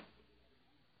another.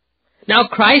 Now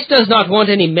Christ does not want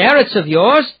any merits of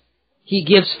yours. He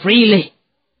gives freely.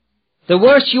 The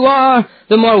worse you are,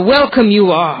 the more welcome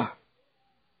you are.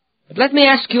 But let me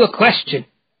ask you a question.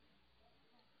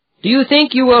 Do you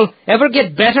think you will ever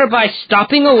get better by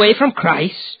stopping away from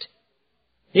Christ?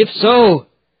 If so,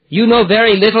 you know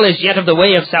very little as yet of the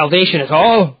way of salvation at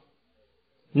all.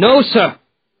 No, sir.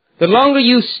 The longer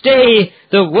you stay,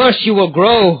 the worse you will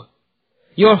grow.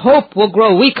 Your hope will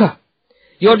grow weaker.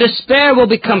 Your despair will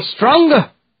become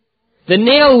stronger. The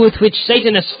nail with which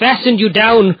Satan has fastened you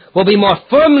down will be more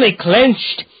firmly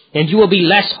clenched, and you will be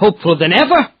less hopeful than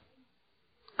ever.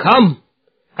 Come,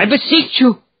 I beseech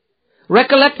you.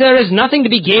 Recollect there is nothing to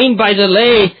be gained by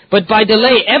delay, but by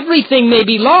delay everything may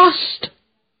be lost.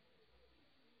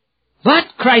 What?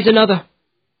 Cries another.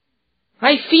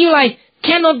 I feel I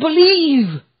cannot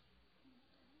believe.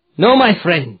 No, my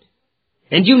friend,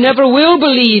 and you never will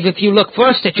believe if you look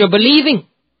first at your believing.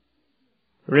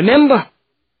 Remember,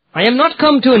 I am not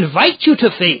come to invite you to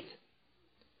faith,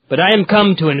 but I am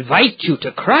come to invite you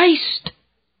to Christ.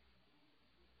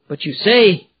 But you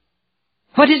say,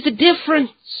 what is the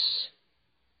difference?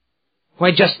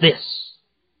 Why, just this.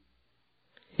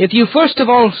 If you first of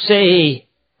all say,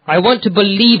 I want to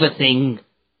believe a thing,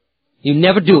 you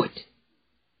never do it.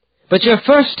 But your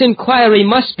first inquiry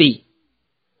must be,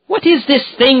 what is this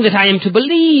thing that I am to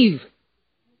believe?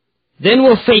 Then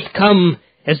will faith come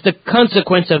as the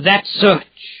consequence of that search.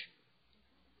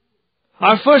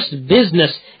 Our first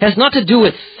business has not to do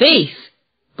with faith,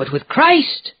 but with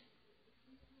Christ.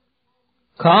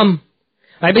 Come,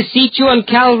 I beseech you on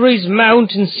Calvary's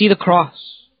mount and see the cross.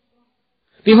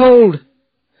 Behold,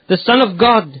 the Son of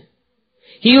God,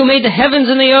 he who made the heavens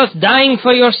and the earth, dying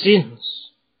for your sins.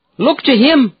 Look to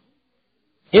him.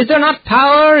 Is there not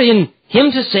power in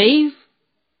him to save?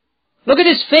 Look at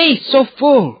his face, so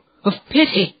full of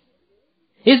pity.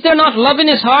 Is there not love in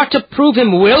his heart to prove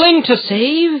him willing to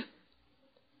save?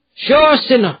 Sure,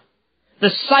 sinner,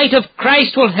 the sight of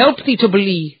Christ will help thee to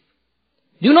believe.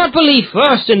 Do not believe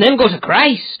first and then go to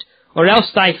Christ, or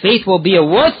else thy faith will be a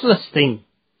worthless thing.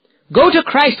 Go to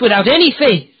Christ without any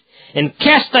faith, and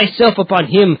cast thyself upon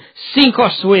him, sink or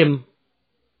swim.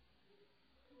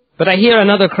 But I hear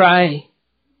another cry,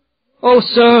 "Oh,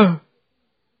 sir,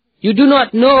 you do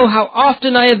not know how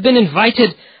often I have been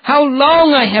invited, how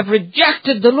long I have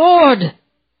rejected the Lord."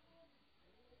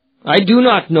 I do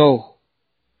not know,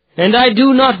 and I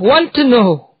do not want to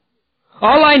know.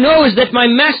 All I know is that my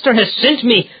Master has sent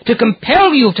me to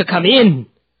compel you to come in,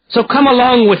 so come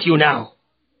along with you now.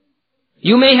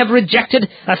 You may have rejected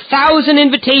 1,000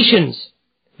 invitations.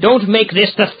 Don't make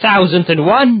this the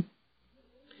 1,001.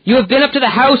 You have been up to the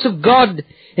house of God,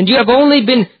 and you have only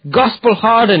been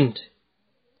gospel-hardened.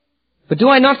 But do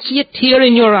I not see a tear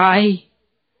in your eye?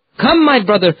 Come, my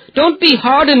brother, don't be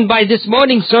hardened by this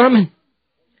morning's sermon.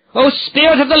 O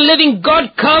Spirit of the living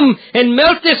God, come and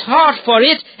melt this heart, for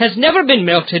it has never been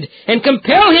melted, and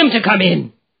compel him to come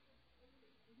in.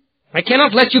 I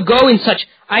cannot let you go in such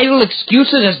idle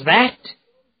excuses as that.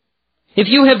 If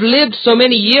you have lived so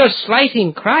many years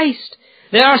slighting Christ,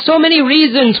 there are so many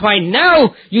reasons why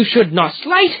now you should not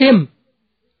slight him.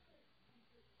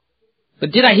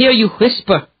 But did I hear you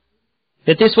whisper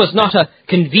that this was not a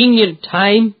convenient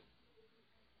time?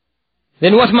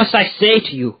 Then what must I say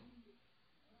to you?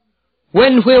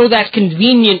 When will that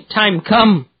convenient time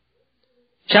come?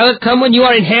 Shall it come when you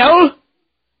are in hell?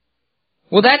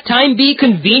 Will that time be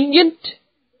convenient?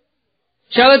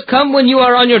 Shall it come when you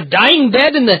are on your dying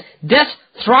bed and the death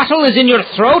throttle is in your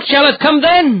throat? Shall it come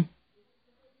then?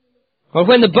 Or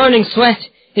when the burning sweat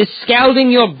is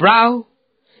scalding your brow?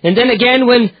 And then again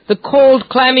when the cold,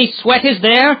 clammy sweat is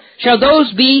there? Shall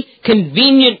those be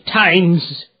convenient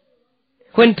times?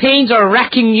 When pains are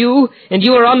racking you and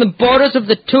you are on the borders of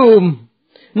the tomb?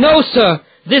 No, sir,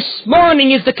 this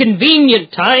morning is the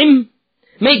convenient time.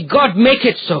 May God make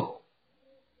it so.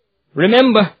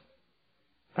 Remember,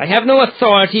 I have no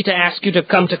authority to ask you to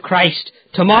come to Christ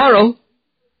tomorrow.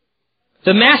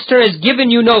 The Master has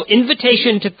given you no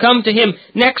invitation to come to him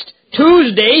next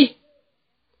Tuesday.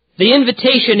 The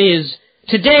invitation is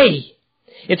today.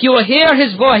 If you will hear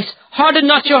his voice, harden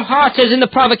not your hearts as in the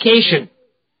provocation.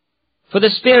 For the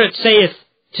Spirit saith,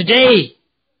 today.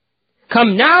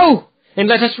 Come now, and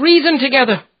let us reason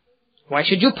together. Why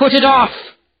should you put it off?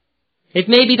 It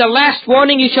may be the last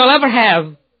warning you shall ever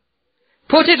have.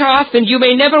 Put it off, and you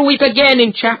may never weep again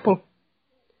in chapel.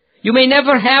 You may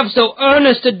never have so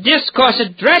earnest a discourse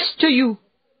addressed to you.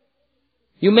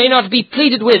 You may not be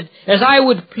pleaded with as I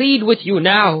would plead with you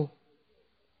now.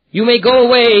 You may go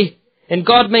away, and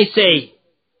God may say,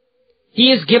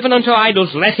 he is given unto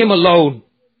idols, let him alone.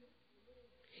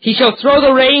 He shall throw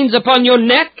the reins upon your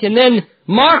neck, and then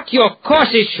mark your course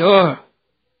is sure.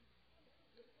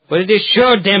 But it is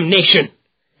sure damnation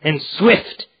and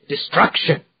swift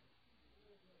destruction.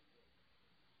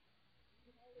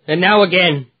 And now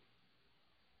again,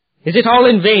 is it all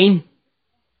in vain?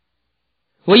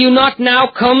 Will you not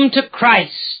now come to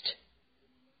Christ?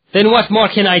 Then what more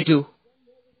can I do?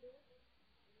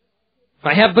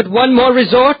 I have but one more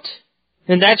resort,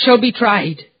 and that shall be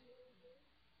tried.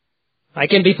 I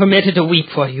can be permitted to weep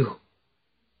for you.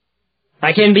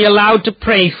 I can be allowed to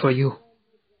pray for you.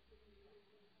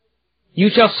 You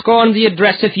shall scorn the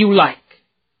address if you like.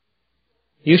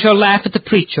 You shall laugh at the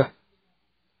preacher.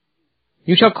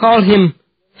 You shall call him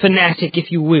fanatic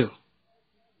if you will.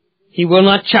 He will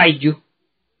not chide you.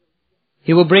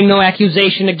 He will bring no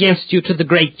accusation against you to the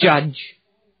great judge.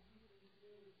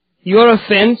 Your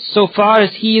offense, so far as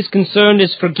he is concerned,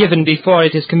 is forgiven before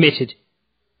it is committed.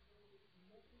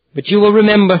 But you will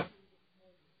remember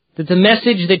that the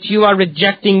message that you are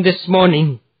rejecting this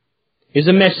morning is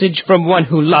a message from one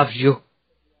who loves you.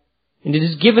 And it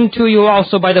is given to you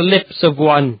also by the lips of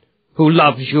one who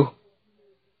loves you.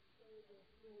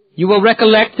 You will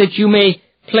recollect that you may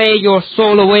play your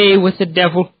soul away with the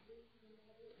devil,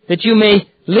 that you may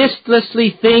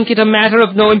listlessly think it a matter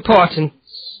of no importance.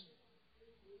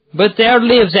 But there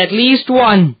lives at least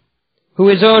one who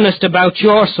is earnest about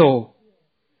your soul,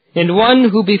 and one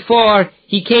who before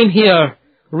he came here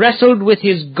wrestled with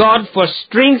his God for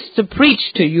strength to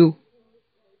preach to you,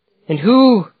 and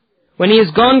who, when he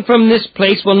is gone from this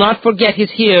place, will not forget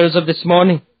his hearers of this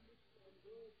morning.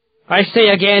 I say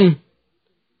again,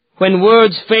 when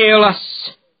words fail us,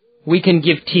 we can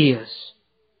give tears.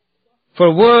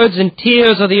 For words and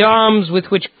tears are the arms with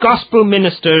which gospel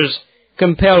ministers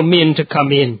compel men to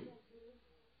come in.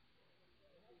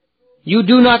 You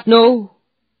do not know,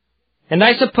 and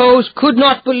I suppose could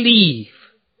not believe,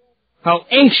 how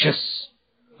anxious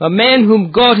a man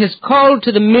whom God has called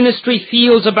to the ministry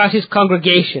feels about his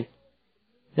congregation,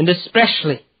 and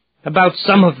especially about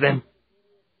some of them.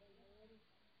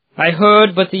 I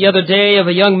heard but the other day of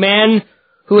a young man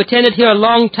who attended here a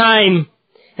long time,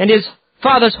 and his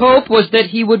father's hope was that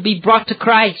he would be brought to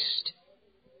Christ.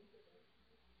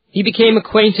 He became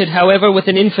acquainted, however, with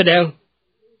an infidel,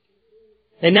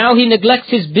 and now he neglects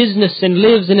his business and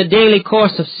lives in a daily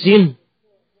course of sin.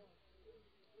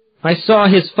 I saw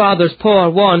his father's poor,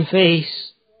 wan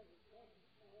face.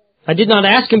 I did not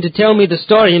ask him to tell me the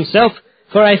story himself,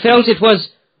 for I felt it was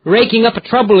raking up a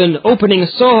trouble and opening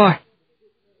a sore.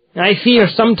 I fear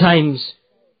sometimes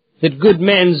that good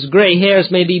men's grey hairs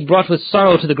may be brought with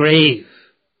sorrow to the grave.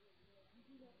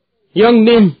 Young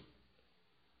men,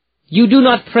 you do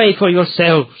not pray for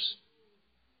yourselves,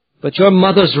 but your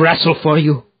mothers wrestle for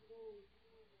you.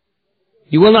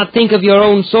 You will not think of your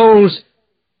own souls,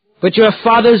 but your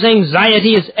father's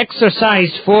anxiety is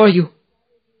exercised for you.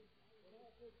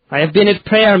 I have been at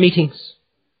prayer meetings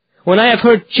when I have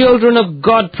heard children of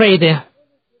God pray there,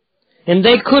 and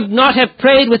they could not have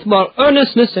prayed with more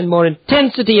earnestness and more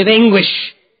intensity of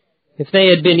anguish if they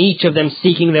had been each of them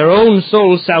seeking their own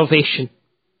soul's salvation.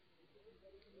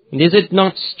 And is it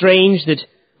not strange that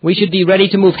we should be ready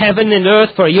to move heaven and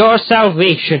earth for your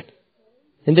salvation,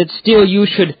 and that still you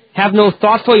should have no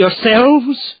thought for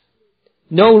yourselves,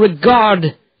 no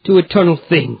regard to eternal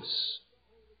things?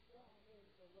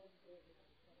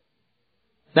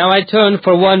 Now I turn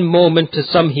for one moment to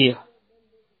some here.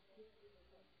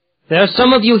 There are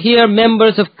some of you here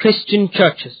members of Christian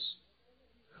churches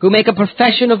who make a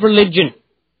profession of religion.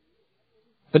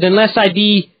 But unless I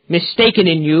be mistaken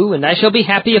in you, and I shall be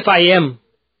happy if I am,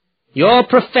 your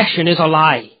profession is a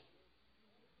lie.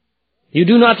 You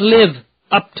do not live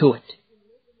up to it.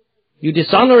 You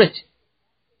dishonor it.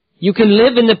 You can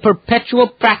live in the perpetual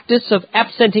practice of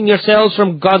absenting yourselves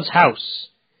from God's house,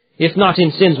 if not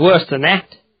in sins worse than that.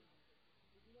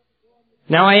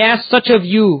 Now I ask such of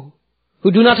you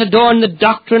who do not adorn the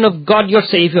doctrine of God your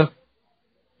Savior,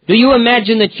 do you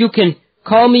imagine that you can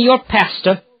call me your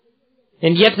pastor,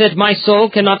 and yet that my soul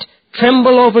cannot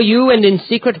tremble over you and in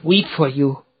secret weep for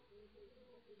you?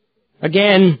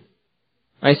 Again,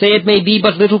 I say it may be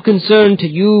but little concern to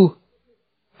you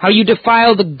how you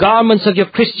defile the garments of your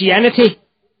Christianity,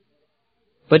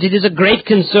 but it is a great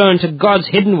concern to God's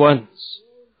hidden ones,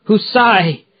 who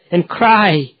sigh and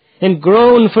cry and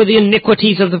groan for the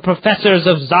iniquities of the professors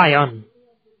of Zion.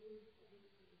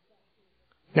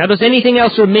 Now, does anything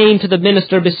else remain to the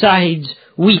minister besides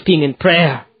weeping and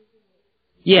prayer?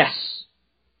 Yes,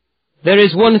 there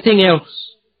is one thing else.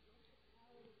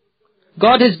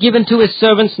 God has given to his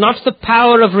servants not the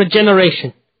power of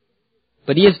regeneration,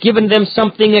 but he has given them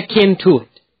something akin to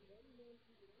it.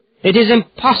 It is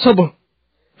impossible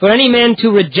for any man to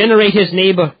regenerate his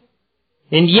neighbor,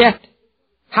 and yet,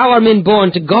 how are men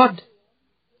born to God?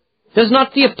 Does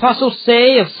not the apostle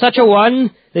say of such a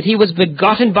one that he was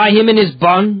begotten by him in his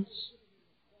bonds?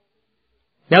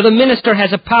 Now the minister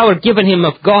has a power given him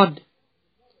of God,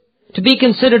 to be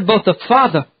considered both the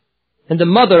father and the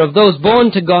mother of those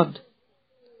born to God.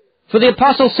 For the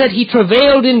apostle said he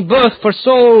travailed in birth for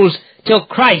souls till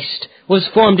Christ was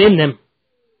formed in them.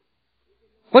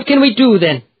 What can we do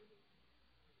then?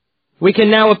 We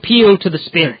can now appeal to the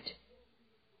Spirit.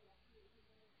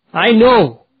 I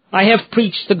know I have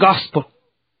preached the gospel,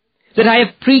 that I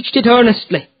have preached it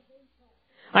earnestly.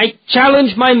 I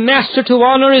challenge my master to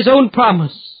honor his own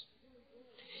promise.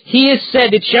 He has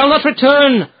said, it shall not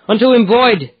return unto him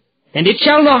void, and it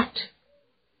shall not.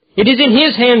 It is in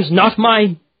his hands, not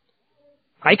mine.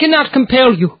 I cannot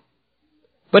compel you.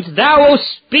 But thou, O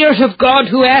Spirit of God,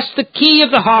 who hast the key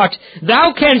of the heart,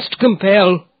 thou canst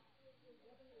compel.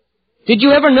 Did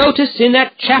you ever notice in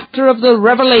that chapter of the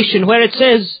Revelation where it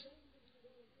says,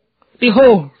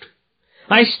 Behold,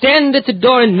 I stand at the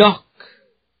door and knock?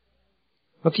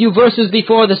 A few verses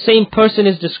before, the same person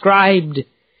is described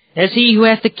as he who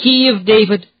hath the key of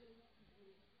David,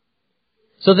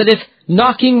 so that if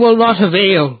knocking will not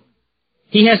avail,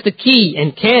 he has the key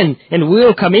and can and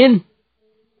will come in.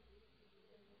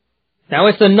 Now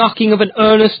if the knocking of an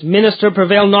earnest minister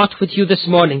prevail not with you this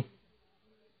morning,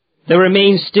 there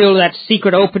remains still that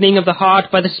secret opening of the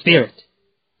heart by the Spirit,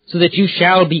 so that you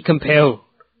shall be compelled.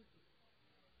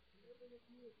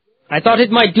 I thought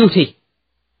it my duty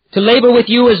to labor with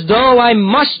you as though I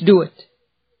must do it.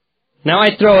 Now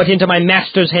I throw it into my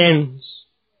Master's hands.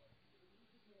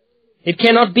 It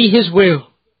cannot be his will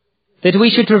that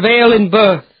we should travail in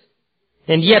birth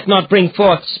and yet not bring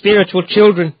forth spiritual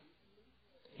children.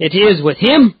 It is with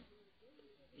him.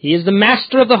 He is the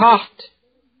master of the heart,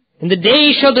 and the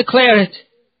day shall declare it,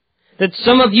 that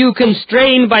some of you,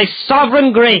 constrained by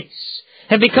sovereign grace,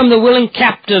 have become the willing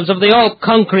captives of the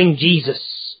all-conquering Jesus,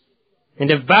 and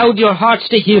have bowed your hearts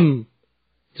to him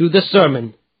through the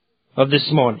sermon of this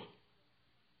morning.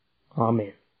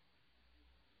 Amen.